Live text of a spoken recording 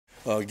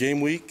Game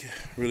week,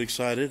 really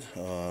excited.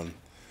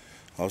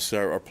 Obviously,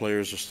 our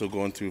players are still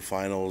going through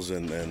finals,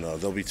 and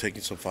they'll be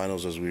taking some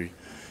finals as we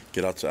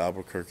get out to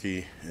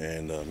Albuquerque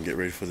and get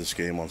ready for this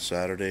game on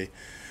Saturday.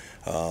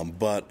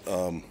 But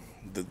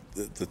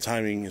the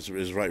timing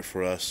is right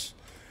for us.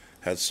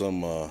 Had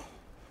some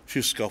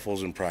few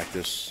scuffles in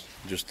practice.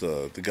 Just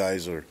the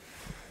guys they're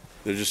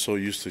just so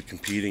used to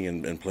competing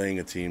and playing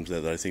at teams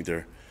that I think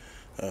they're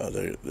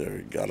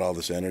got all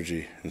this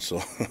energy, and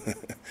so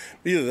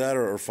either that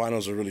or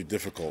finals are really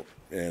difficult,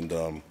 and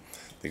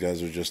the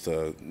guys are just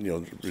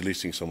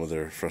releasing some of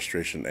their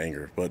frustration and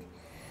anger. But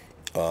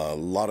a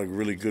lot of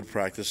really good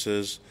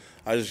practices.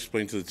 I just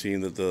explained to the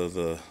team that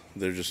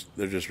they're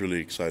just really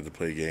excited to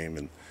play a game,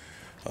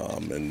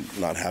 and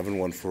not having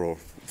one for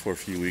a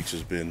few weeks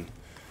has been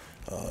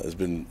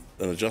an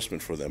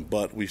adjustment for them.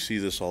 But we see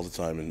this all the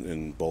time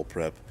in bowl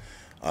prep.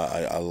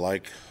 I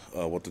like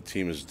what the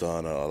team has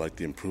done. I like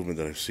the improvement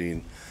that I've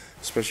seen,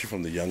 especially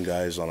from the young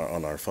guys on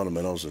our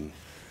fundamentals. And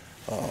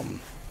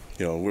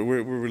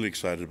we're really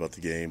excited about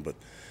the game, but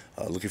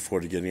looking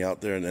forward to getting out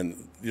there. And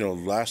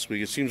last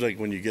week it seems like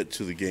when you get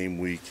to the game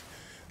week,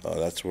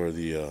 that's where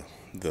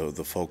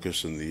the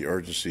focus and the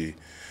urgency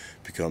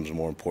becomes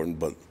more important.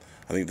 But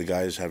I think the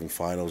guys having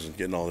finals and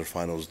getting all their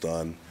finals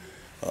done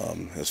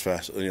as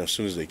fast, as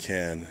soon as they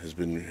can, has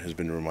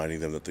been reminding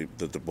them that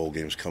the bowl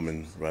game's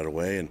coming right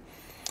away. And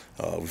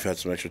we've had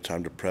some extra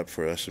time to prep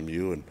for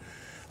SMU, and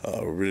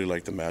we really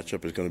like the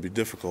matchup. It's going to be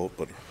difficult,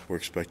 but we're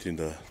expecting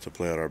to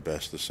play at our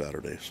best this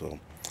Saturday. So,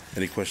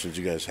 any questions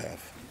you guys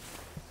have?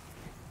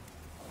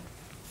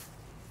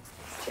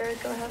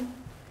 Jared, go ahead.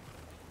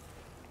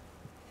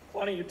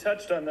 Kalani, you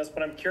touched on this,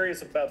 but I'm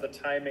curious about the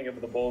timing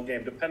of the bowl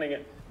game. Depending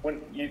on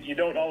when you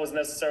don't always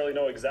necessarily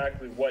know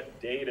exactly what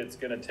date it's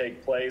going to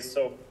take place.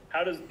 So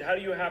how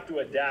do you have to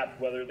adapt,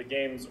 whether the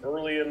game's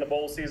early in the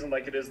bowl season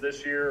like it is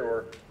this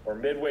year, or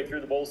midway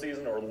through the bowl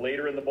season, or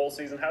later in the bowl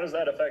season? How does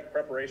that affect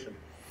preparation?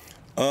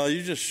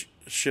 You just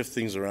shift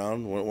things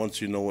around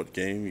once you know what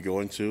game you go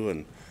into,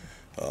 and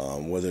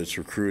whether it's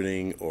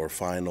recruiting or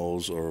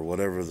finals or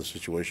whatever the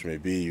situation may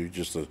be, you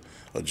just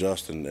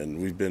adjust. And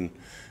we've been,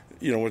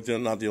 we're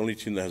not the only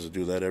team that has to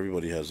do that.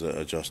 Everybody has to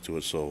adjust to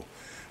it. So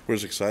we're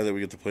just excited that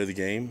we get to play the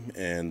game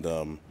and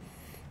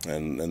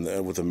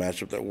with the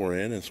matchup that we're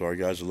in, and so our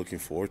guys are looking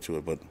forward to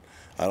it. But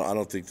I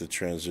don't think the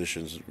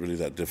transition is really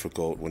that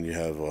difficult when you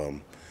have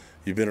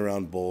you've been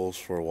around bowls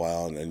for a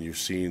while and you've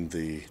seen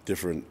the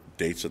different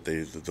dates that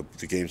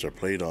the games are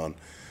played on.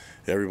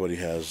 Everybody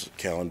has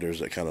calendars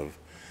that kind of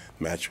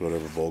match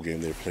whatever bowl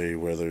game they play,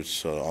 whether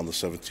it's on the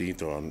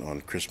 17th or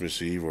on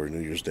Christmas Eve or New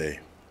Year's Day.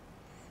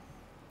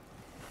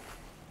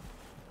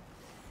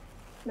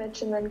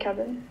 Mitch and then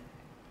Kevin.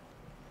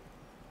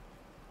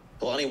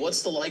 Kalani,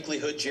 what's the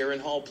likelihood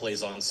Jaren Hall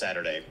plays on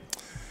Saturday?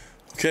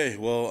 Okay,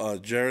 well,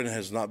 Jaren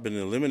has not been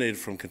eliminated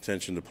from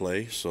contention to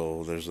play,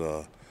 so there's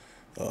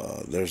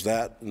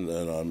that,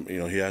 and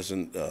he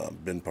hasn't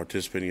been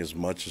participating as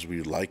much as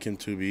we'd like him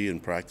to be in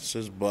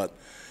practices, but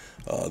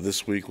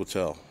this week will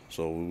tell.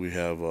 So we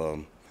have,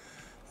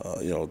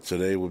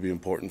 today will be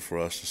important for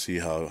us to see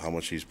how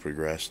much he's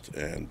progressed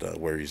and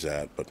where he's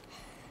at, but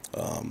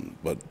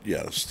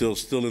yeah,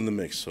 still in the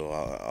mix. So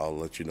I'll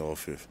let you know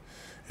if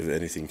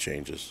anything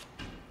changes.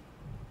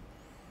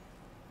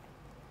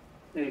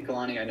 Hey,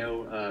 Kalani, I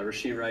know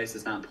Rashee Rice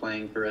is not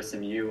playing for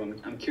SMU.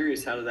 I'm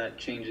curious how that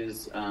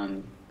changes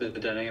the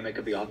dynamic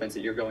of the offense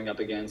that you're going up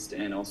against,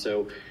 and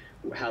also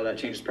how that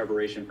changes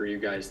preparation for you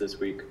guys this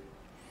week.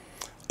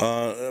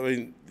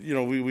 We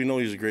know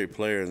he's a great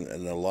player,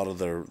 and a lot of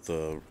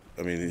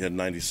he had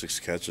 96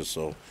 catches,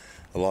 so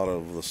a lot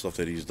of the stuff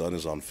that he's done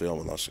is on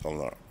film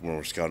when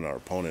we're scouting our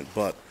opponent.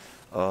 But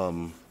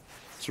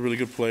it's a really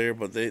good player,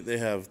 but they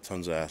have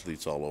tons of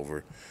athletes all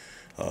over,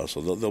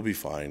 so they'll be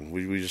fine.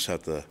 We just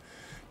have to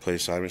play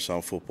assignment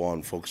sound football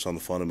and focus on the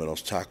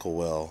fundamentals, tackle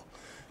well,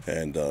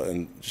 and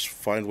just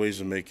find ways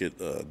to make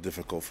it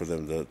difficult for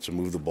them to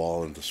move the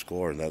ball and to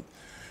score. And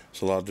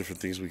that's a lot of different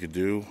things we could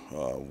do.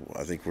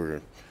 I think we're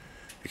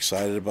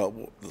excited about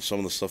some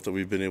of the stuff that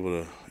we've been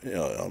able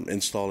to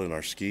install in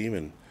our scheme,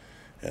 and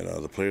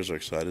the players are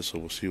excited, so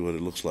we'll see what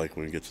it looks like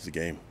when we get to the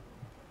game.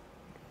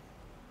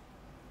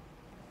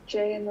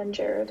 Jay and then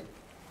Jared.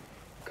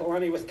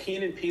 Kalani, with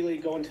Keenan Pili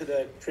going to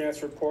the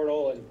transfer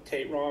portal and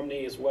Tate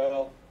Romney as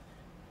well,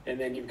 and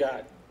then you've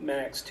got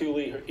Max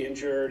Tooley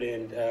injured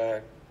and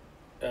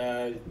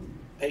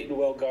Peyton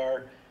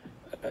Wilgar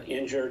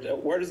injured.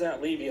 Where does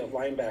that leave you at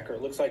linebacker?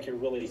 It looks like you're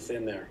really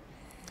thin there.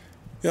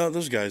 Yeah,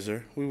 there's guys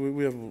there.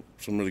 We have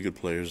some really good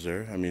players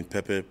there. I mean,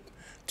 Pepe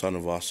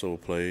Tanavaso will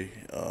play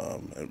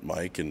at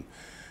Mike, and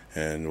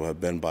we'll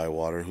have Ben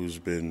Bywater, who's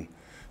been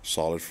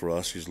solid for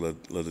us. He's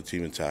led the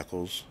team in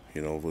tackles.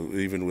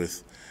 Even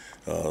with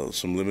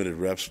some limited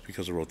reps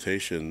because of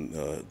rotation,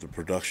 the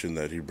production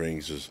that he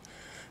brings is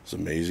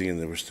amazing, and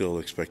then we're still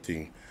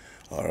expecting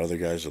our other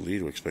guys to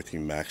lead. We're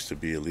expecting Max to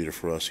be a leader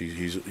for us.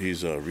 He's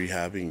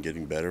rehabbing and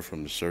getting better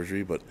from the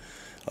surgery, but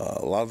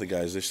a lot of the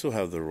guys, they still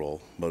have their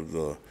role. But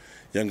the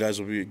young guys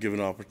will be given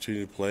an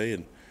opportunity to play,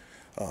 and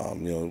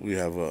We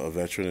have a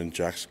veteran in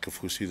Jackson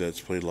Kafusi that's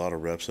played a lot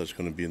of reps that's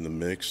going to be in the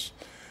mix.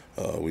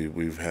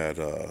 We've had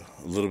a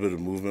little bit of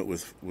movement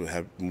with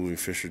moving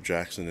Fisher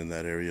Jackson in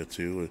that area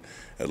too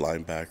at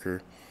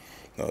linebacker.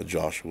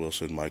 Josh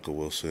Wilson, Michael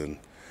Wilson,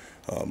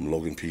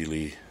 Logan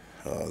Peely.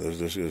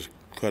 There's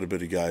quite a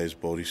bit of guys,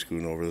 Bodie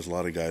Schoonover. There's a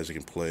lot of guys that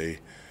can play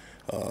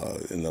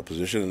in that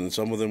position, and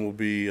some of them will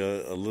be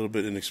a little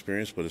bit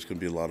inexperienced, but it's going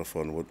to be a lot of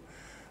fun.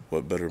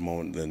 What better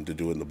moment than to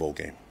do it in the bowl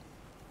game?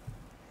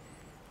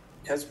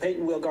 Has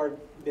Peyton Wilgard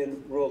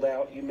been ruled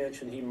out? You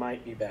mentioned he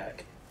might be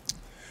back.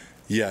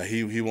 Yeah,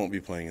 he won't be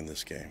playing in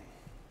this game.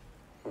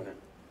 Okay.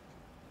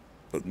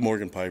 But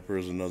Morgan Piper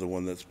is another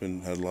one that's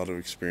had a lot of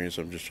experience.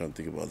 I'm just trying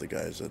to think of other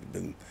guys that have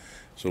been.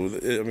 So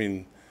I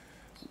mean,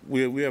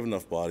 we have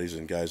enough bodies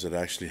and guys that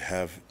actually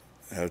have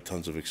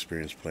tons of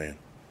experience playing.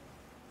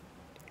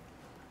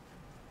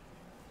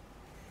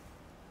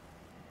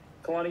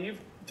 Kalani, you've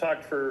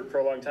talked for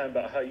a long time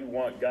about how you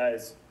want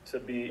guys to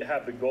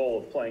have the goal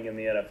of playing in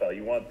the NFL.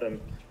 You want them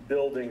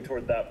building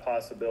toward that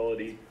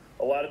possibility.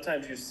 A lot of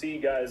times you see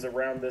guys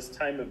around this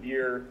time of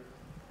year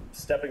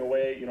stepping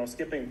away,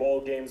 skipping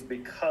bowl games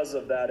because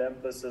of that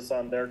emphasis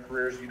on their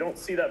careers. You don't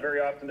see that very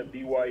often at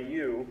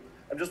BYU.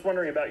 I'm just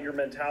wondering about your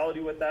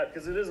mentality with that,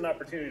 because it is an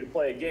opportunity to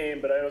play a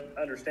game, but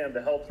I understand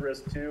the health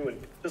risk too,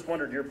 and just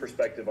wondered your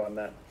perspective on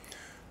that.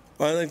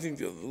 Well, I think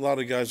a lot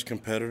of guys are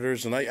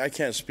competitors, and I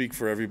can't speak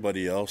for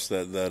everybody else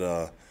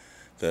that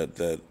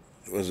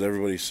as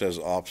everybody says,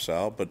 opts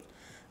out. But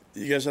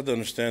you guys have to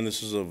understand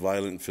this is a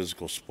violent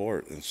physical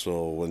sport, and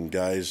so when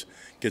guys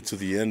get to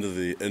the end of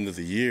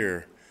the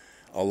year,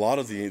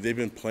 they've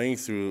been playing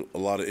through a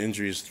lot of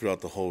injuries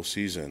throughout the whole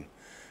season,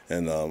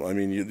 and I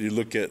mean you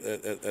look at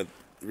the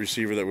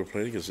receiver that we're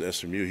playing against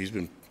SMU, he's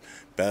been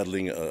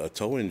battling a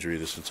toe injury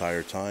this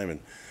entire time,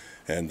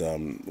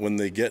 and when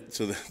they get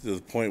to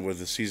the point where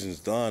the season's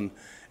done,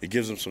 it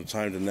gives them some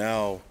time to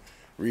now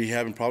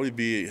rehab and probably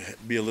be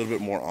a little bit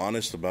more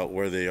honest about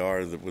where they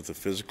are with the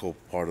physical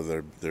part of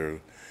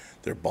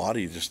their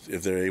body, just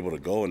if they're able to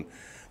go. And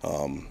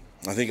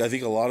I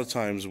think a lot of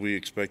times we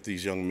expect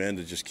these young men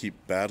to just keep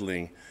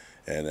battling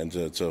and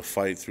to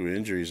fight through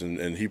injuries,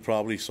 and he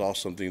probably saw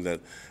something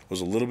that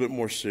was a little bit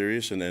more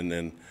serious.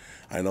 And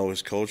I know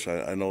his coach.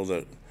 I know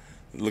that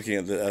looking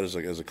at that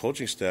as a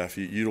coaching staff,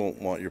 you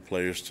don't want your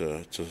players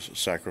to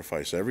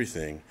sacrifice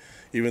everything,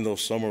 even though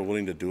some are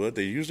willing to do it.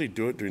 They usually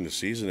do it during the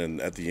season,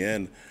 and at the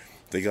end,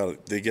 they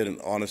get an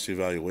honest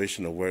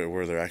evaluation of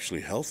where their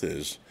actually health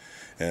is.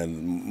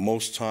 And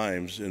most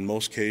times, in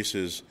most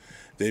cases,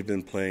 they've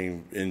been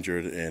playing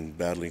injured and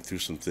battling through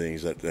some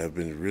things that have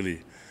been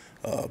really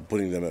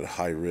putting them at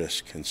high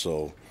risk. And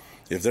so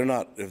if they're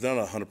not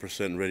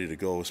 100% ready to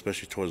go,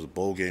 especially towards the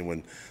bowl game,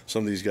 when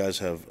some of these guys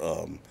have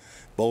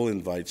bowl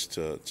invites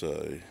to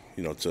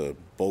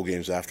bowl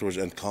games afterwards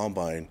and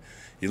combine,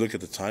 you look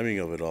at the timing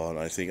of it all, and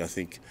I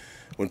think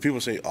when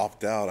people say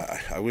opt out,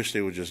 I wish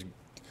they would just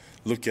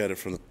look at it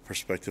from the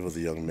perspective of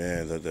the young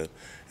man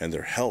and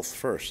their health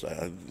first.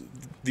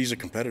 These are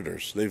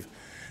competitors.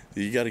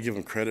 You got to give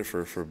them credit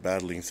for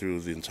battling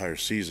through the entire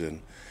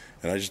season,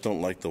 and I just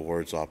don't like the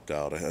words opt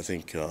out. I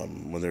think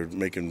when they're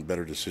making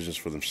better decisions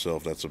for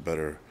themselves, that's a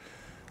better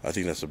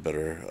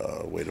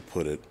way to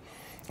put it.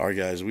 Our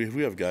guys,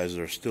 we have guys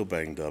that are still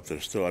banged up.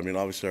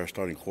 Obviously our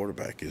starting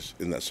quarterback is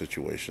in that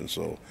situation.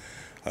 So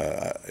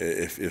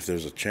if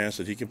there's a chance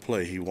that he can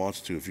play, he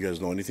wants to. If you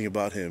guys know anything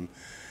about him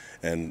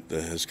and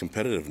his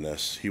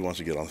competitiveness, he wants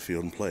to get on the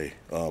field and play.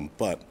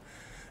 But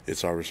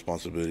it's our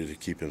responsibility to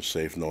keep him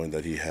safe, knowing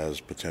that he has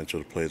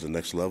potential to play at the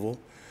next level,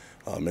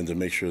 and to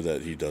make sure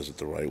that he does it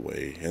the right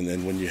way. And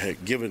then when you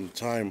given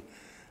time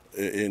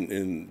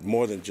in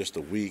more than just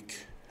a week,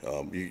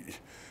 when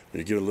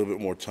you give it a little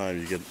bit more time,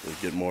 you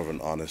get more of an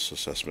honest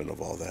assessment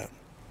of all that.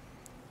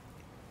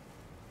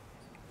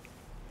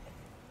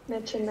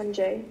 Mitch and then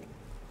Jay.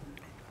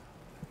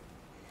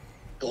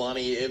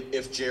 Kalani,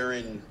 if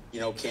Jaren,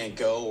 can't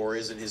go or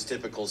isn't his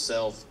typical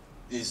self,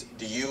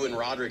 do you and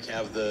Roderick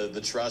have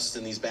the trust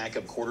in these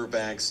backup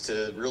quarterbacks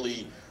to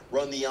really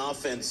run the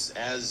offense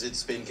as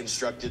it's been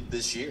constructed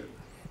this year?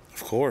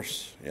 Of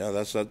course, yeah,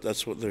 that's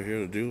what they're here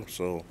to do.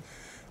 So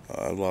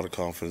I have a lot of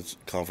confidence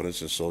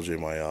in Soljay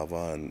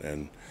Mayava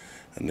and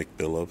Nick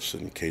Billups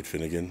and Cade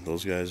Finnegan.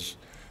 Those guys,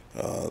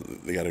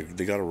 they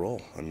got to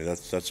roll. I mean,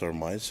 that's our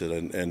mindset,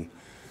 and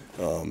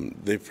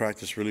they've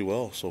practiced really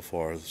well so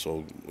far.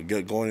 So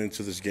going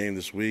into this game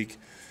this week,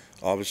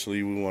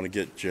 obviously we want to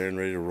get Jaren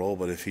ready to roll.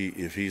 But if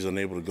he's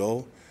unable to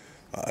go,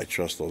 I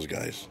trust those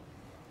guys.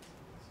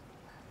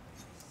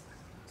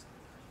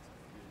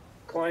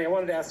 Kalani, I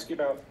wanted to ask you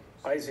about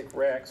Isaac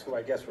Rex, who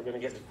I guess we're going to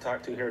get to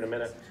talk to here in a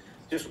minute.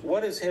 Just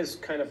what is his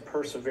kind of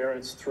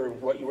perseverance through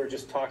what you were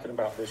just talking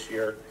about this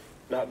year,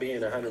 not being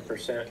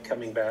 100%,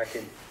 coming back,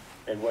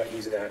 and what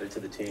he's added to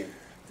the team?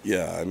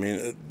 Yeah, I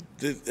mean,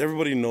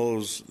 everybody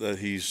knows that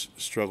he's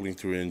struggling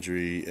through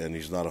injury and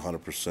he's not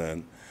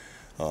 100%.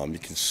 You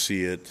can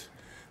see it,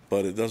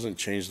 but it doesn't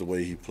change the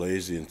way he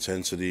plays, the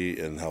intensity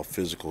and how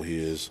physical he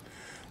is.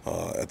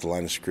 at the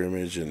line of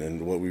scrimmage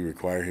and what we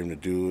require him to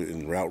do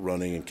in route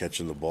running and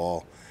catching the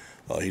ball.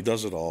 He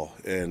does it all,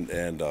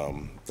 and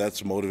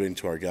that's motivating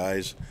to our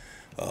guys.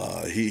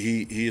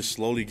 He is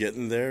slowly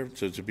getting there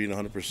to being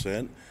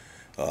 100%.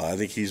 I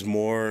think he's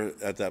more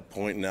at that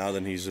point now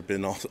than he's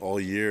been all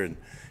year, and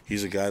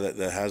he's a guy that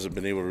hasn't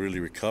been able to really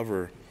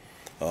recover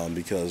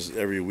because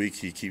every week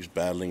he keeps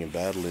battling,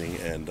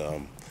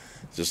 and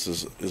just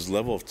his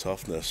level of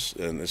toughness,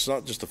 and it's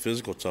not just the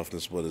physical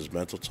toughness, but his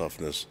mental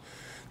toughness.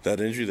 That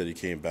injury that he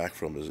came back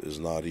from is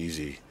not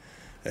easy,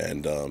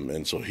 and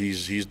so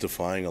he's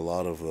defying a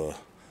lot of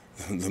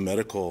the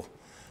medical.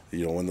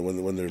 You know,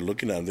 when they're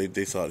looking at him,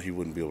 they thought he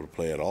wouldn't be able to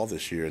play at all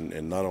this year,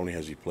 and not only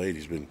has he played,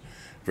 he's been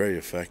very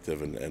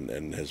effective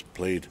and has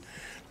played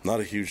not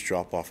a huge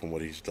drop off from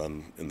what he's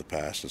done in the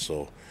past. And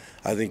so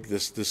I think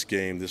this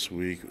game this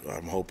week,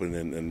 I'm hoping,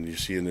 and you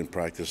see it in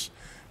practice,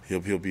 he'll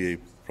be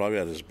probably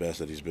at his best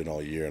that he's been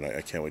all year, and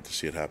I can't wait to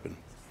see it happen.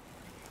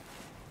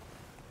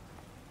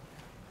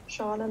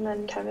 Sean and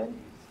then Kevin.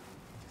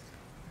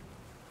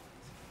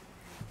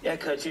 Yeah,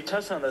 Coach, you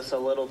touched on this a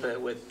little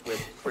bit with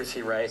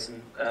Rashee Rice,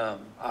 and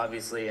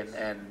obviously,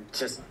 and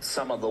just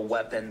some of the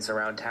weapons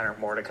around Tanner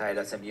Mordecai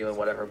at SMU and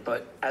whatever.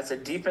 But as a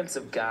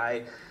defensive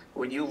guy,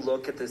 when you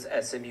look at this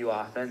SMU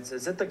offense,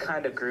 is it the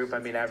kind of group, I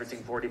mean,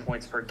 averaging 40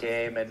 points per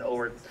game and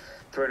over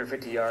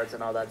 350 yards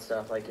and all that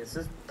stuff, like, is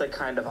this the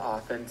kind of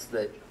offense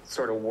that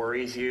sort of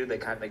worries you,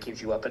 that kind of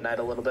keeps you up at night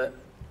a little bit?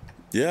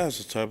 Yeah,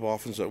 it's the type of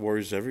offense that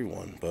worries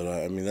everyone. But,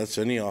 I mean, that's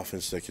any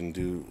offense that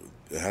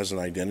has an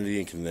identity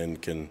and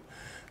can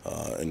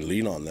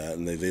lean on that.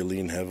 And they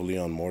lean heavily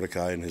on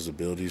Mordecai and his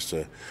abilities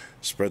to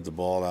spread the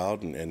ball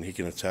out, and he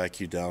can attack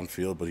you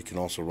downfield, but he can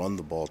also run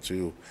the ball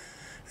too.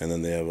 And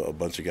then they have a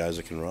bunch of guys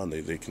that can run.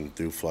 They can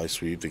do fly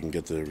sweep. They can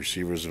get the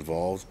receivers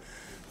involved.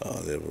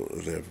 They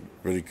have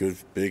really good,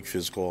 big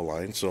physical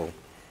line. So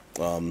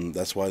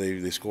that's why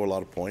they score a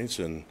lot of points.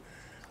 And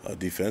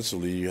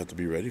defensively, you have to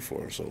be ready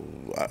for it. So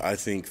I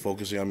think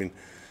focusing. I mean,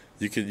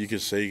 you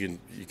could say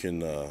you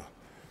can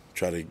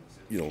try to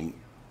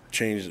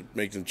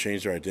make them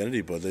change their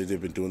identity, but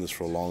they've been doing this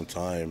for a long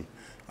time.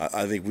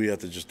 I think we have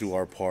to just do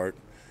our part,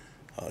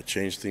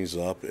 change things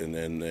up,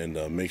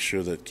 and make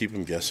sure that keep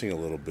them guessing a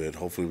little bit.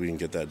 Hopefully we can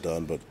get that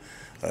done. But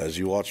as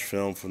you watch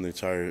film from the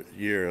entire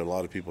year, a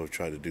lot of people have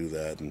tried to do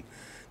that, and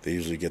they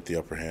usually get the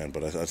upper hand.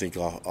 But I think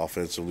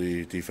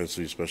offensively,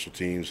 defensively, special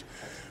teams,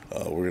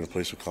 we're going to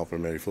play some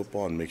complementary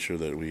football and make sure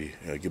that we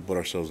put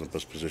ourselves in the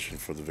best position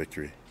for the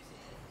victory.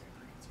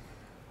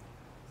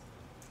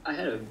 I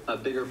had a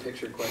bigger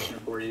picture question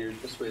for you,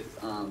 just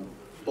with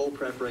bowl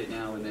prep right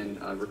now, and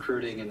then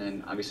recruiting, and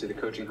then obviously the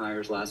coaching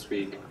hires last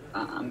week.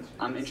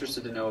 I'm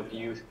interested to know if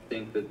you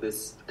think that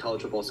this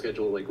college football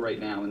schedule, like right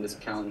now in this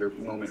calendar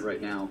moment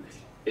right now,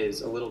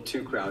 is a little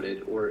too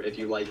crowded, or if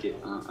you like it.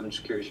 I'm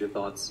just curious your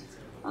thoughts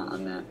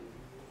on that.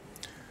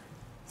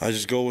 I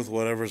just go with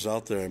whatever's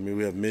out there. I mean,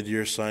 we have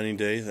mid-year signing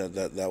day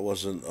that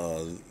wasn't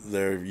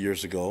there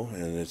years ago,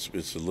 and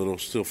it's a little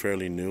still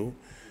fairly new.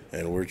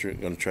 And we're going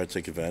to try to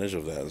take advantage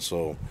of that. And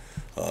so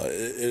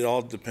it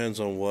all depends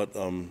on what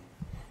the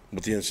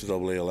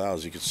NCAA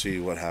allows. You can see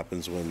what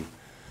happens when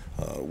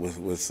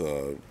with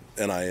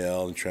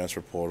NIL and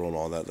transfer portal and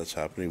all that's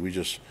happening. We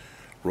just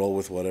roll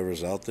with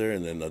whatever's out there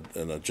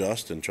and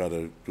adjust and try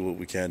to do what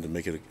we can to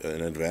make it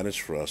an advantage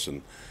for us.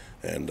 And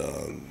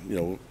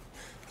I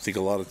think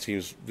a lot of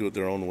teams do it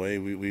their own way.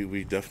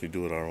 We definitely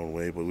do it our own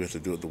way, but we have to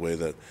do it the way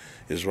that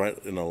is right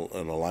in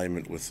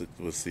alignment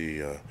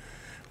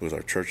with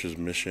our church's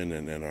mission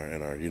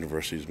and our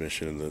university's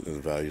mission and the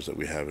values that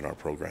we have in our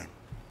program.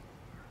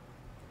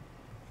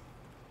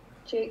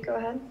 Jake, go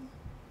ahead.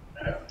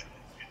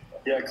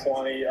 Yeah,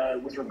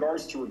 Kalani, with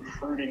regards to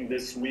recruiting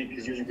this week,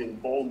 because usually the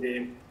bowl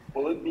game,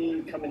 will it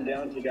be coming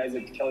down to guys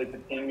like Kelly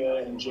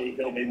Patinga and Jay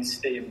Hill maybe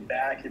staying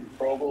back in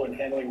Provo and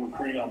handling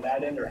recruiting on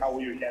that end, or how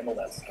will you handle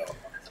that stuff?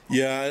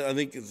 Yeah, I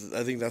think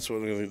that's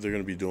what they're going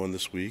to be doing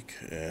this week,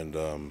 and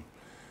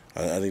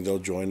I think they'll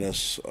join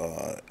us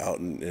out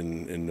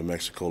in New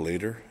Mexico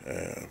later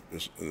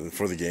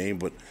for the game.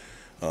 But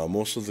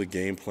most of the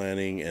game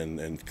planning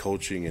and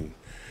coaching and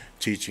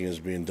teaching is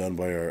being done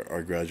by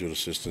our graduate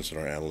assistants and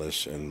our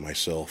analysts and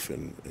myself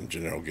and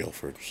Janelle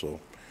Guilford.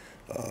 So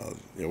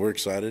we're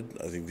excited.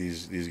 I think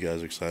these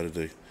guys are excited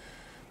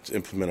to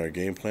implement our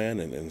game plan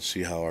and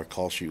see how our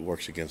call sheet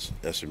works against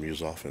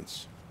SMU's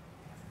offense.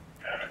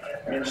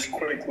 And just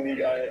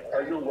quickly,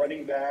 are your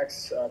running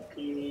backs,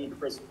 Peeney,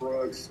 Chris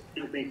Brooks,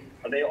 Hinckley,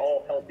 are they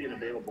all healthy and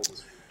available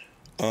this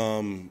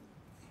week?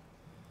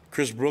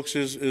 Chris Brooks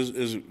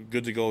is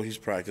good to go. He's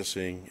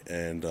practicing,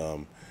 and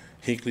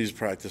Hinckley's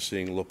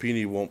practicing.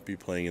 Lopini won't be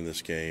playing in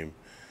this game.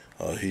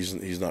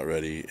 He's not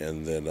ready.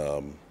 And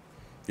then,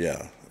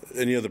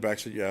 any other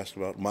backs that you asked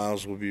about?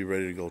 Miles will be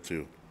ready to go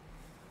too.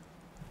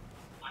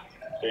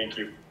 Thank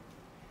you.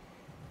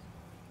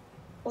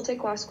 We'll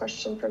take last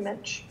question from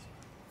Mitch.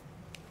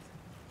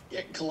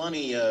 Yeah,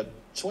 Kalani,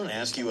 Just want to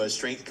ask you,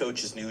 strength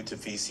coaches new to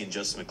Tafisi and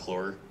Justin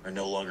McClure are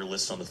no longer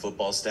listed on the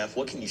football staff.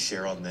 What can you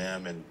share on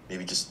them and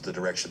maybe just the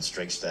direction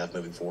strength staff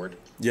moving forward?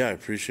 Yeah, I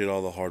appreciate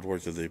all the hard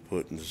work that they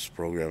put in this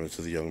program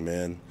into the young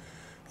men.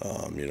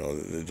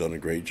 They've done a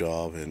great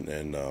job,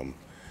 and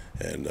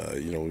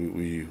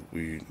we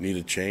need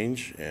a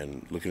change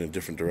and looking in a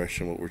different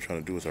direction. What we're trying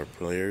to do with our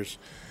players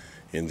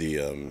in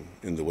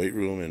the weight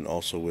room, and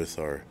also with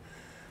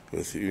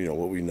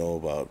what we know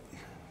about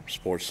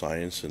sports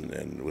science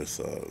and with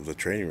the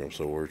training room.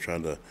 So we're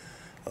trying to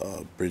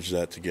bridge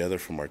that together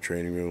from our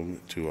training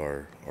room to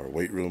our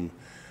weight room,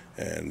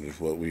 and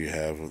what we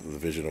have, the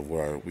vision of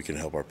where we can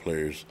help our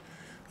players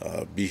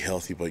be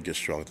healthy but get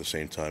strong at the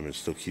same time and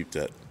still keep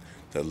that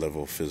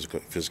level of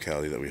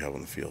physicality that we have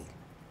on the field.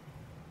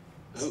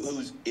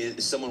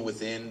 Is someone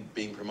within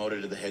being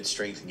promoted to the head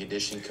strength and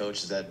conditioning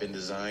coach? Has that been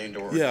designed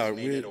or Yeah,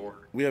 designated,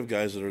 we have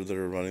guys that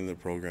are running the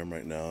program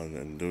right now,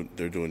 and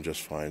they're doing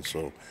just fine.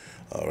 So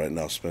right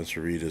now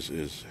Spencer Reed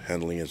is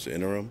handling as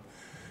interim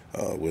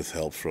with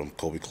help from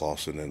Kobe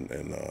Clausen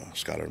and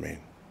Scott Armain.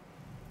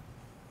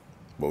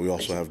 But we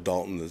also have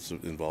Dalton that's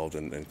involved,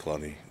 and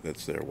Kalani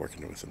that's there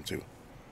working with him too.